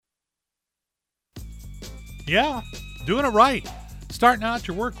Yeah, doing it right. Starting out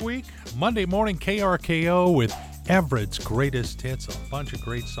your work week, Monday morning KRKO with Everett's greatest hits, a bunch of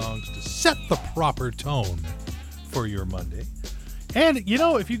great songs to set the proper tone for your Monday. And, you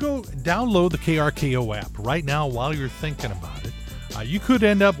know, if you go download the KRKO app right now while you're thinking about it, you could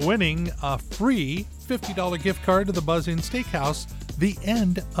end up winning a free $50 gift card to the Buzz Inn Steakhouse the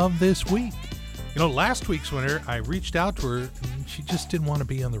end of this week. You know, last week's winner, I reached out to her and she just didn't want to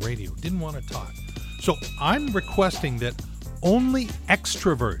be on the radio, didn't want to talk. So I'm requesting that only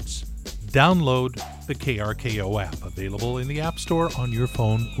extroverts download the KRKO app, available in the App Store on your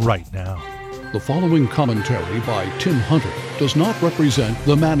phone right now. The following commentary by Tim Hunter does not represent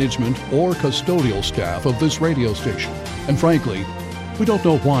the management or custodial staff of this radio station. And frankly, we don't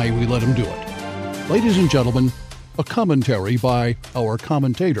know why we let him do it. Ladies and gentlemen, a commentary by our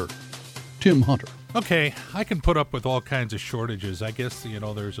commentator, Tim Hunter. Okay, I can put up with all kinds of shortages. I guess, you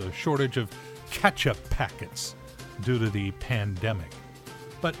know, there's a shortage of ketchup packets due to the pandemic.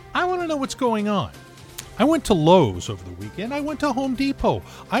 But I want to know what's going on. I went to Lowe's over the weekend. I went to Home Depot.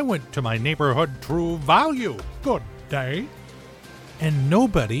 I went to my neighborhood True Value. Good day. And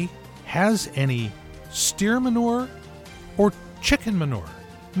nobody has any steer manure or chicken manure.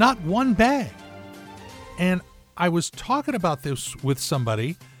 Not one bag. And I was talking about this with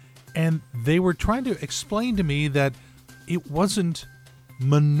somebody, and they were trying to explain to me that it wasn't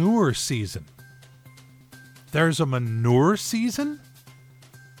manure season. There's a manure season?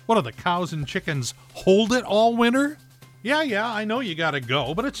 What are the cows and chickens hold it all winter? Yeah, I know you gotta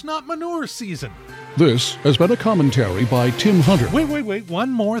go, but it's not manure season. This has been a commentary by Tim Hunter. Wait, one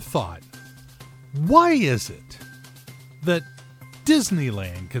more thought. Why is it that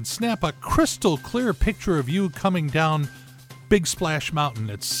Disneyland can snap a crystal clear picture of you coming down Big Splash Mountain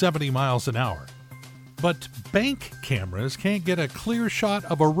at 70 miles an hour, but bank cameras can't get a clear shot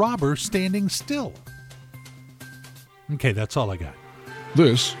of a robber standing still? Okay, that's all I got.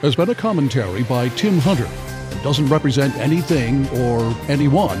 This has been a commentary by Tim Hunter. It doesn't represent anything or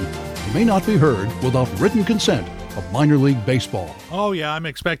anyone. It may not be heard without written consent of minor league baseball. Oh yeah, I'm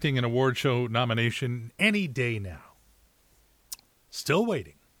expecting an award show nomination any day now. Still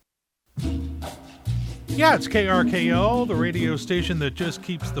waiting. Yeah, it's KRKO, the radio station that just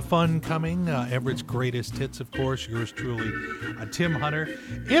keeps the fun coming. Everett's greatest hits, of course. Yours truly, Tim Hunter.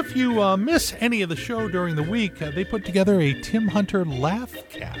 If you miss any of the show during the week, they put together a Tim Hunter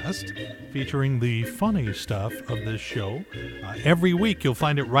Laughcast featuring the funny stuff of this show. Every week, you'll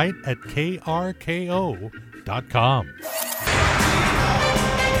find it right at krko.com.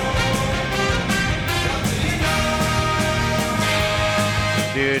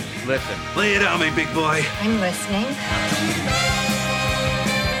 Dude, listen. Lay it on me, big boy. I'm listening.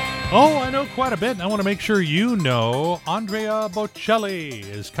 Oh, I know quite a bit. I want to make sure you know Andrea Bocelli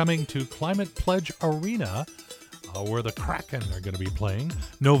is coming to Climate Pledge Arena, where the Kraken are going to be playing.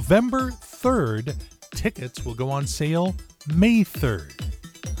 November 3rd. Tickets will go on sale May 3rd.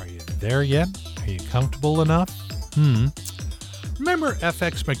 Are you there yet? Are you comfortable enough? Remember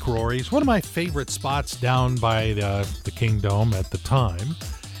FX McRory's, one of my favorite spots down by the Kingdome at the time.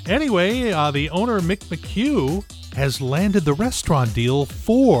 Anyway, the owner, Mick McHugh, has landed the restaurant deal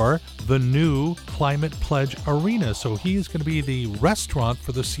for the new Climate Pledge Arena. So he is going to be the restaurant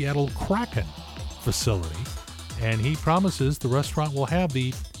for the Seattle Kraken facility. And he promises the restaurant will have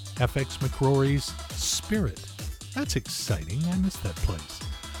the FX McRory's spirit. That's exciting. I miss that place.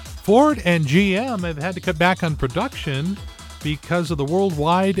 Ford and GM have had to cut back on production because of the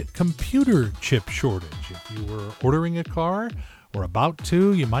worldwide computer chip shortage. If you were ordering a car or about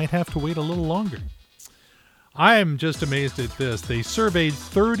to, you might have to wait a little longer. I am just amazed at this. They surveyed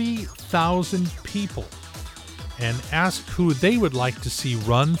 30,000 people and asked who they would like to see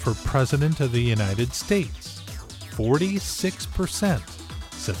run for president of the United States. 46%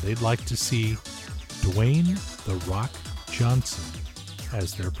 said they'd like to see Dwayne "The Rock" Johnson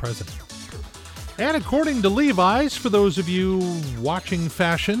as their president. And according to Levi's, for those of you watching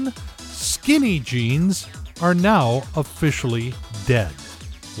fashion, skinny jeans are now officially dead.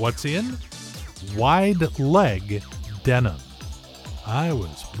 What's in? Wide leg denim. I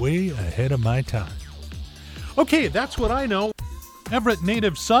was way ahead of my time. Okay, that's what I know. Everett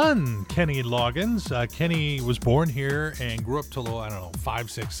native son, Kenny Loggins. Kenny was born here and grew up till,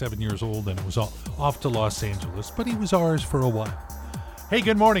 5, 6, 7 years old, and was off to Los Angeles, but he was ours for a while. Hey,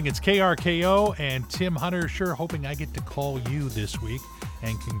 good morning. It's KRKO and Tim Hunter. Sure hoping I get to call you this week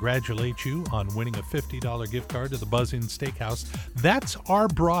and congratulate you on winning a $50 gift card to the Buzz Inn Steakhouse. That's our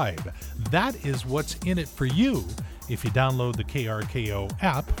bribe. That is what's in it for you if you download the KRKO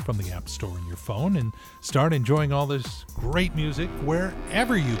app from the App Store on your phone and start enjoying all this great music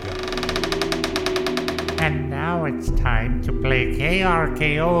wherever you go. And now it's time to play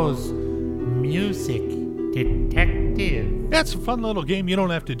KRKO's Music Detective. That's a fun little game. You don't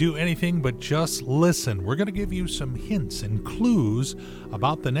have to do anything but just listen. We're going to give you some hints and clues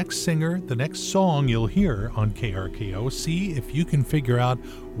about the next singer, the next song you'll hear on KRKO. See if you can figure out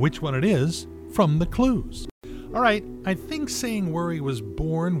which one it is from the clues. All right, I think saying where he was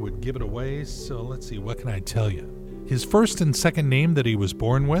born would give it away, so let's see, what can I tell you? His first and second name that he was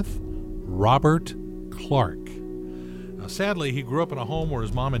born with, Robert Clark. Now, sadly, he grew up in a home where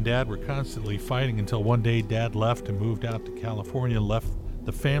his mom and dad were constantly fighting until one day Dad left and moved out to California, left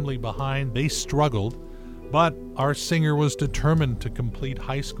the family behind. They struggled, but our singer was determined to complete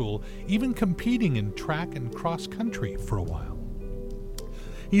high school, even competing in track and cross country for a while.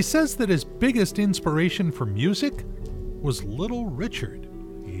 He says that his biggest inspiration for music was Little Richard.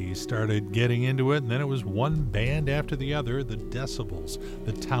 He started getting into it, and then it was one band after the other, the Decibels,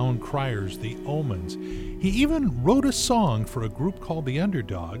 the Town Criers, the Omens. He even wrote a song for a group called the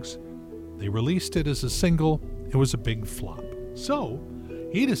Underdogs. They released it as a single. It was a big flop. So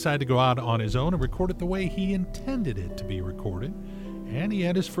he decided to go out on his own and record it the way he intended it to be recorded, and he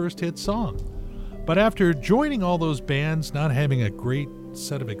had his first hit song. But after joining all those bands, not having a great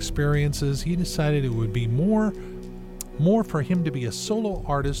set of experiences, he decided it would be more for him to be a solo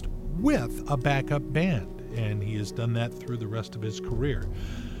artist with a backup band, and he has done that through the rest of his career.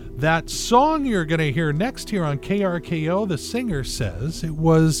 That song you're going to hear next here on KRKO, the singer says it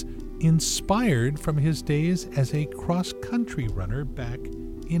was inspired from his days as a cross-country runner back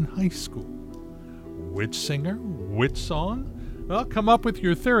in high school. Which singer? Which song? Well, come up with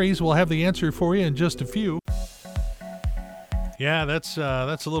your theories. We'll have the answer for you in just a few. Yeah, that's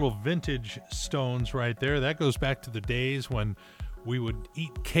a little vintage Stones right there. That goes back to the days when we would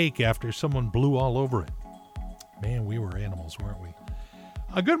eat cake after someone blew all over it. Man, we were animals, weren't we?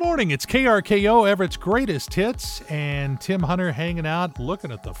 Good morning. It's KRKO, Everett's Greatest Hits, and Tim Hunter hanging out,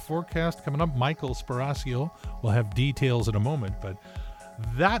 looking at the forecast coming up. Michael Sparacio will have details in a moment, but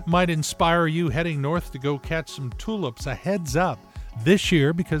that might inspire you heading north to go catch some tulips. A heads up this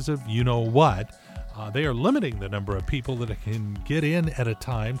year, because of you-know-what. They are limiting the number of people that can get in at a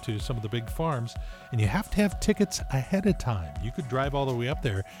time to some of the big farms, and you have to have tickets ahead of time. You could drive all the way up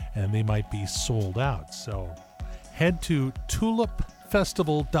there, and they might be sold out. So head to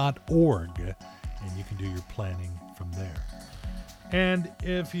tulipfestival.org, and you can do your planning from there. And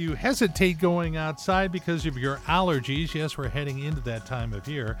if you hesitate going outside because of your allergies, yes, we're heading into that time of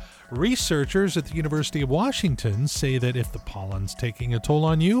year, researchers at the University of Washington say that if the pollen's taking a toll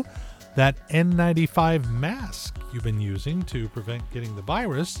on you, that N95 mask you've been using to prevent getting the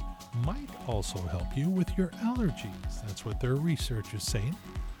virus might also help you with your allergies. That's what their research is saying,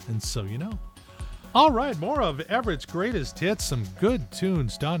 and so you know. All right, more of Everett's Greatest Hits, some good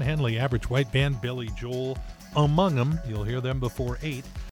tunes. Don Henley, Average White Band, Billy Joel, among them. You'll hear them before 8.